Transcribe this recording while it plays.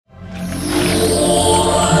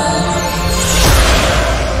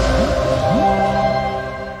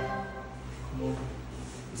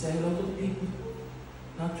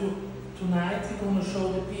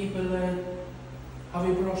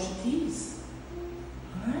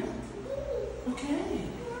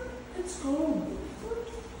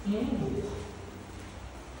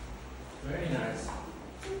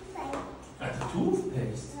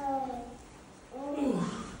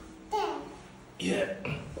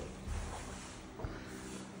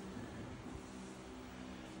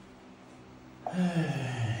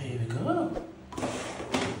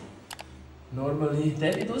Usually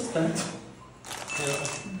Daddy does that. Yeah.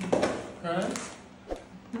 Right?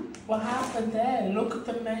 What happened there? Look at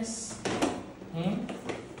the mess.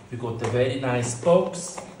 We got the very nice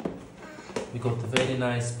box. We got the very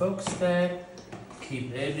nice box there.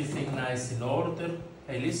 Keep everything nice in order.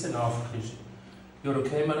 Hey, listen now, Christian. You're on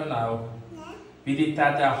camera now. Yeah. We did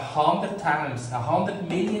that 100 times, 100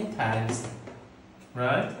 million times.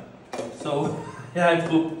 Right? So, I have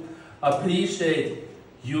to appreciate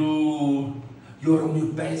you. You're on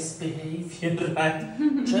your best behavior, right?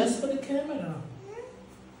 Just for the camera.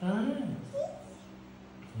 Right.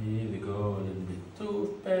 Here we go, a little bit of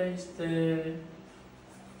toothpaste there.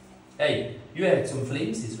 Hey, you had some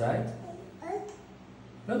flimsies, right?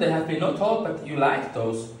 No, they have been not hot, but you like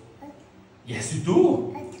those. Yes, you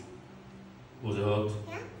do. Was it hot?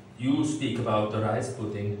 Yeah. You speak about the rice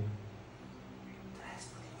pudding. The rice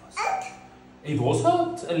pudding was hot. It was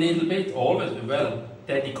hot, a little bit, always. Well,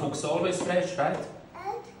 Daddy cooks always fresh, right?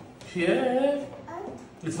 Yeah.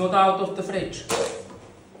 It's not out of the fridge.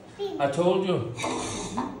 I told you.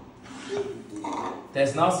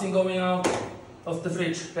 There's nothing going out of the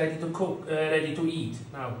fridge, ready to cook, ready to eat.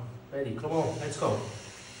 Now, ready, come on, let's go.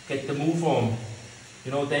 Get the move on.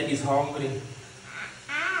 You know, Daddy's hungry.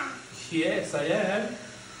 Yes, I am.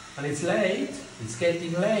 And it's late. It's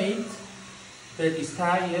getting late. Daddy's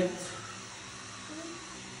tired.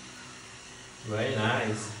 Very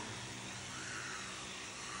nice.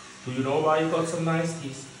 Do you know why you got some nice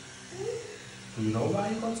teeth? Do you know why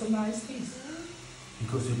you got some nice teeth?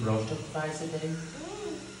 Because you brushed them twice a day.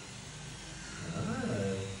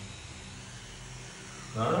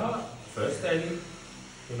 No. First Daddy.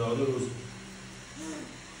 You know the rules.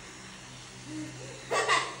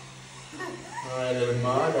 A little bit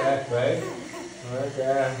more there, right? Right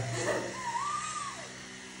there.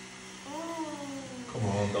 Come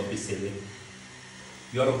on, don't be silly.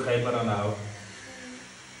 You're on camera now.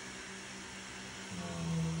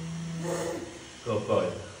 Good boy.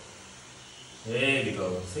 There we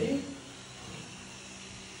go, see?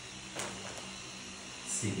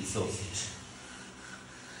 Silly sausage.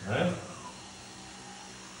 Right?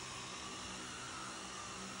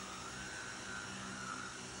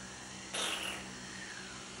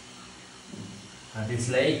 And it's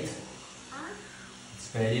late. It's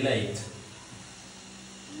very late.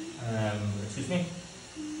 Excuse me?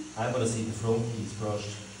 I want to see the front piece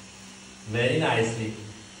brushed. Very nicely.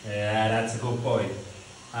 Yeah, that's a good boy.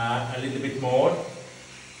 A little bit more.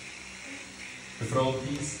 The front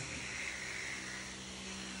piece.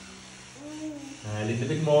 A little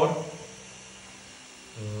bit more.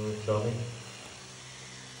 Show me.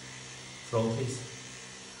 Front piece.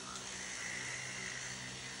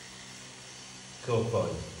 Good boy.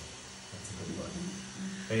 That's a good boy.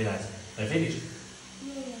 Very nice. I finished?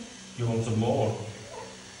 Yeah. You want some more?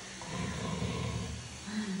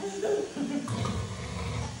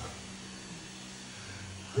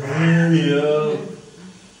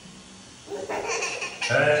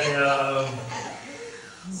 Hey,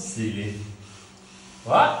 silly.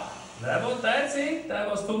 What? That's it? That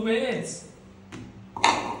was 2 minutes.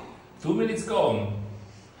 2 minutes gone.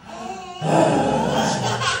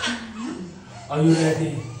 Are you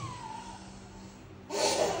ready?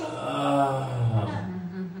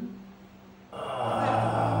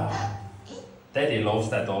 Daddy loves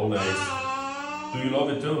that always. Do you love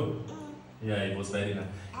it too? Yeah, it was very nice.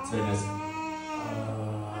 It's very nice.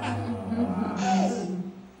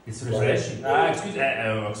 It's refreshing.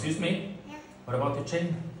 Excuse me. What about the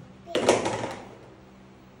chin?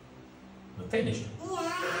 We're finished.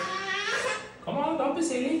 Come on, don't be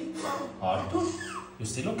silly. Arthur, you're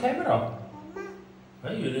still on camera.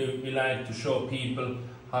 Well, we like to show people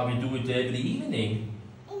how we do it every evening.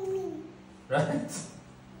 Right?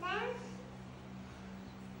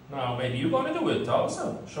 Now maybe you're gonna do it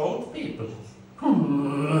also. Show it to people.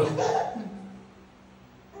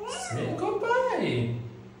 Say goodbye.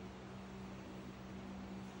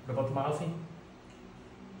 What about Malfi?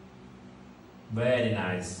 Very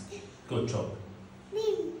nice. Good job.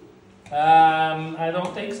 I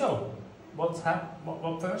don't think so. What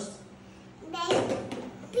first?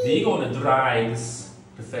 We're gonna dry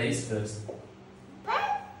the face first. A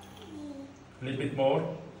little bit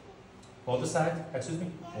more. Other side, excuse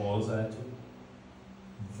me. Other side too.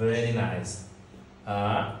 Very nice.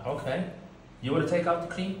 Okay. You want to take out the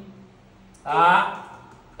cream?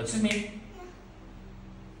 Excuse me.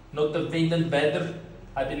 Not the wind and weather.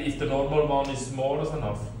 I believe the normal one is more than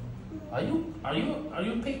enough. Are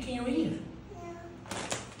you picking your ear?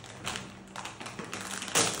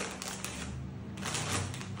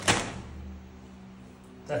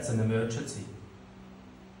 That's an emergency.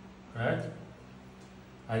 Right?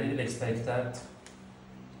 I didn't expect that.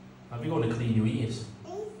 Are we going to clean your ears?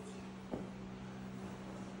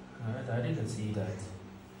 Alright, I didn't see that.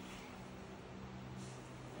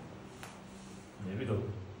 There we go.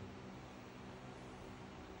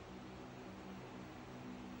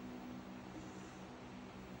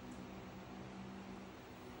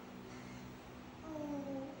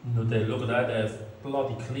 No, they look at that, they're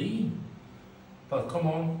bloody clean. But come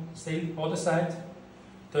on, still, other side.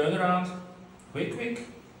 Turn around. Quick, quick.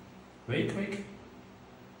 Quick, quick.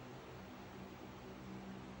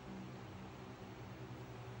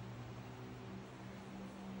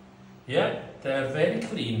 Yeah, they're very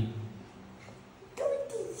clean. Here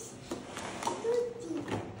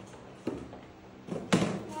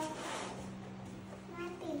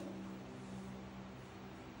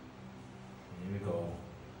we go.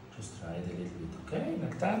 Just try it a little bit, okay?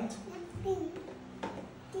 Like that.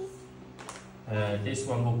 This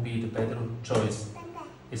one would be the better choice.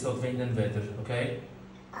 It's not wind and weather, okay?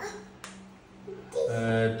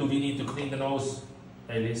 Do we need to clean the nose?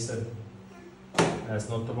 Hey, listen. That's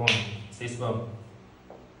not the one. It's this one.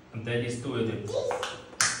 And then is doing it.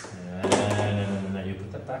 No. You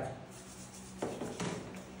put that back.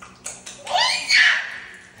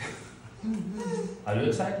 Are you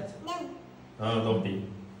excited? No. No, don't be.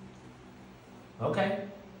 Okay.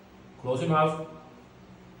 Close your mouth.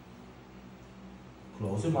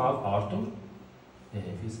 Close your mouth, Arthur.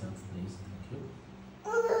 Behave yourself, please. Thank you.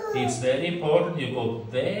 It's very important. You got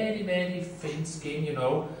very, very thin skin, you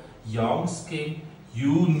know, young skin.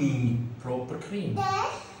 You need proper cream.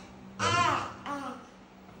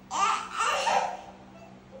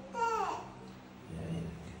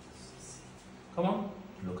 Come on,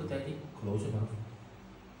 look at Daddy. Close your mouth.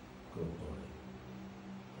 Good boy.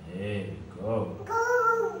 There you go.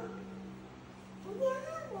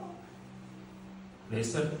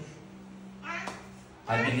 Listen.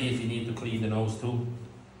 I believe you need to clean the nose too.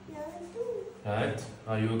 Right?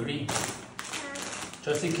 Are you agree?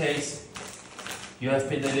 Just in case you have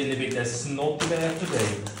been a little bit snotty there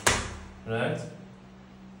today. Right?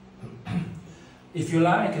 If you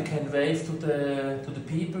like, you can wave to the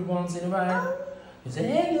people once in a while. You say,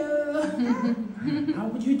 hello!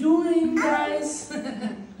 How are you doing, guys?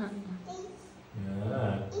 Yeah.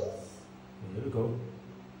 Here we go.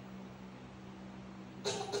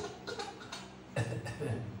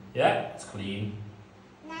 Yeah, it's clean.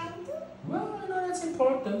 Well, I know that's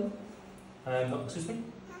important. No, excuse me?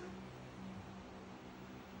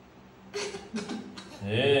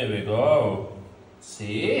 There we go.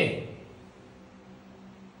 See?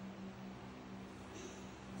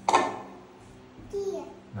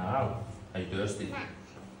 Now, are you thirsty?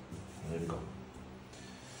 There we go.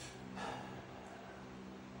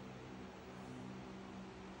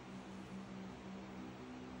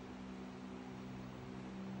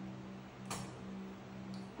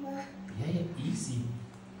 Yeah, easy.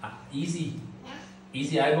 Easy.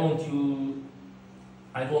 Easy, I want you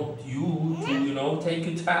to, you know, take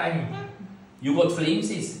your time. You got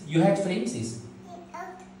flimsies. You had flimsies.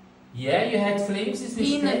 Yeah, you had flimsies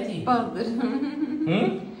with Daddy. Peanut butter.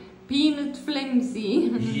 Peanut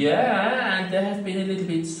flimsy. Yeah, and they have been a little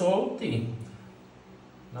bit salty.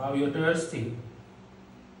 Now you're thirsty.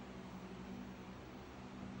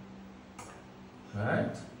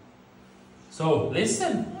 Right? So,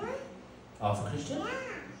 listen. Auf, Christian.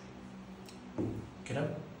 Get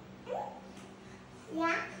up.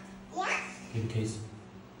 Give a kiss.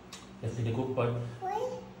 Let's be a good boy.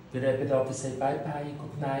 We wrap it up and say bye-bye,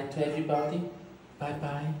 good night to everybody.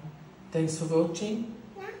 Bye-bye. Thanks for watching.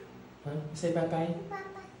 Say bye-bye.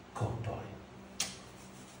 Good boy.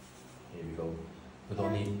 Here we go.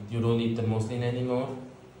 You don't need the muslin anymore.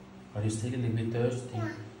 Are you still a little bit thirsty? You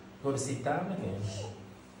want to sit down again?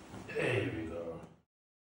 There we go.